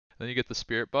Then you get the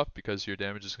spirit buff because your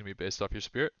damage is going to be based off your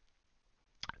spirit.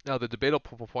 Now the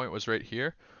debatable point was right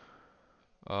here.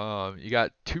 You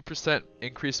got 2%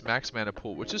 increased max mana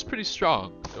pool, which is pretty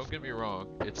strong. Don't get me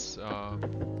wrong. It's like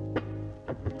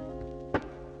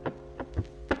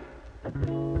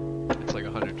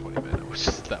 120 mana, which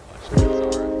isn't that much. It's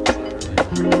alright.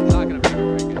 It's not gonna make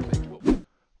or break anything.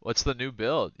 What's the new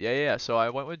build? Yeah. So I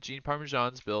went with Gene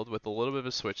Parmesan's build with a little bit of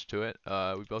a switch to it.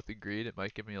 We both agreed it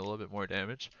might give me a little bit more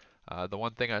damage. The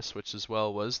one thing I switched as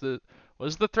well was the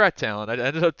threat talent. I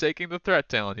ended up taking the threat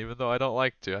talent, even though I don't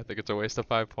like to. I think it's a waste of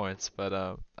 5 points,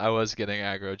 but I was getting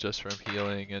aggro just from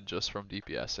healing and just from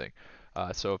DPSing.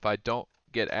 So if I don't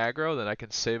get aggro, then I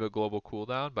can save a global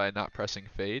cooldown by not pressing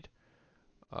fade,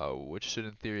 which should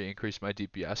in theory increase my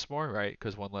DPS more, right?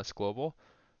 Because one less global.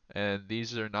 And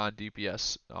these are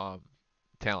non-DPS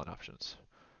talent options.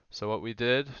 So what we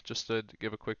did, just to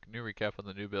give a quick new recap on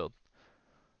the new build.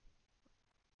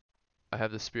 I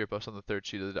have the spirit buffs on the third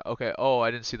sheet of the okay. Oh,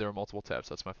 I didn't see there were multiple tabs.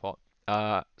 That's my fault.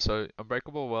 So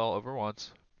Unbreakable Well over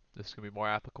once. This is gonna be more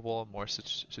applicable in more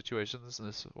situations than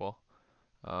this. Well,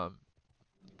 um,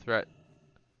 threat.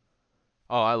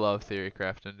 Oh, I love theory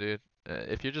crafting, dude.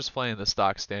 If you're just playing the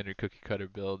stock standard cookie cutter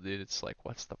build, dude, it's like,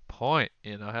 what's the point?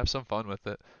 You know, have some fun with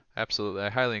it. Absolutely, I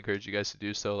highly encourage you guys to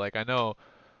do so. Like I know,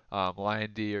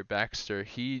 Lion D or Baxter,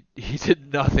 he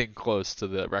did nothing close to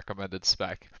the recommended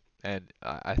spec, and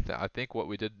I think what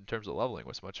we did in terms of leveling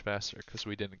was much faster because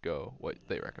we didn't go what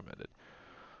they recommended.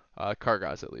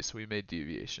 Kargaz at least, we made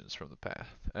deviations from the path.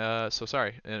 So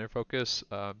sorry, inner focus,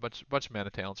 bunch of mana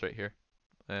talents right here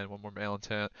and one more Malin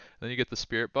talent. Then you get the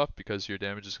spirit buff because your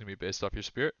damage is going to be based off your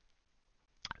spirit.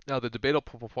 Now the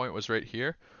debatable point was right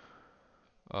here.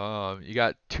 You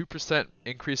got 2%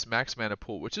 increased max mana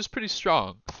pool, which is pretty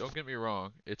strong. Don't get me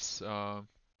wrong. It's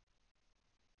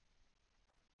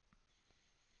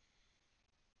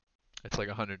like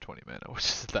 120 mana, which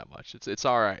isn't that much. It's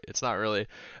all right. It's not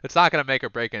gonna make or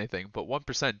break anything. But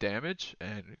 1% damage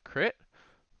and crit,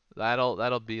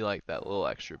 that'll be like that little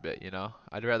extra bit, you know.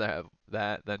 I'd rather have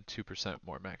that than 2%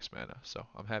 more max mana. So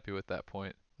I'm happy with that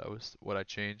point. That was what I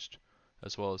changed,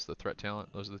 as well as the threat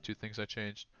talent. Those are the two things I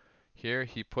changed. Here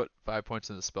he put 5 points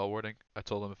in the spell warding. I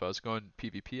told him if I was going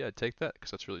PvP, I'd take that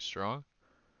because that's really strong.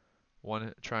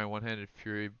 Trying one-handed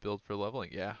Fury build for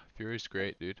leveling. Yeah, Fury's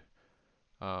great, dude.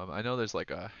 I know there's like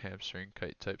a hamstring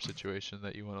kite type situation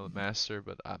that you want to master,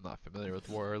 but I'm not familiar with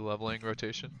war leveling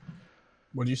rotation.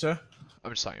 What did you say?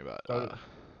 I'm just talking about.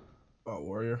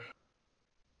 Warrior.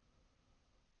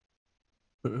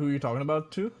 Who are you talking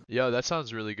about too? Yeah, that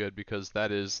sounds really good because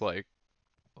that is like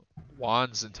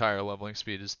Wand's entire leveling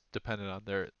speed is dependent on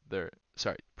their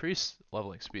priest's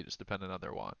leveling speed is dependent on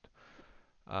their wand.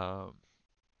 I'm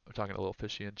talking a little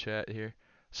fishy in chat here.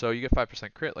 So you get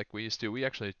 5% crit like we used to. We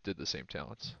actually did the same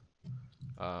talents.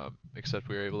 Except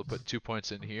we were able to put 2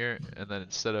 points in here, and then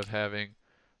instead of having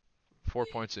 4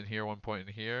 points in here, 1 point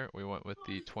in here, we went with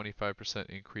the 25%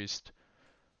 increased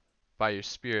by your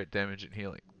spirit damage and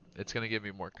healing. It's going to give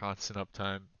me more constant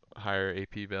uptime, higher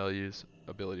AP values,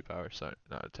 ability power, sorry,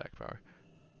 not attack power.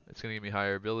 It's going to give me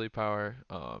higher ability power,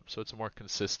 so it's a more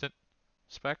consistent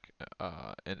spec,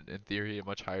 and in theory a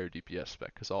much higher DPS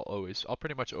spec, because I'll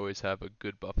pretty much always have a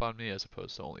good buff on me as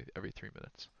opposed to only every 3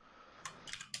 minutes.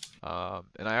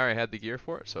 And I already had the gear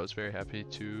for it, so I was very happy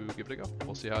to give it a go.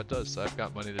 We'll see how it does. I've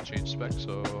got money to change spec,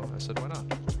 so I said why not.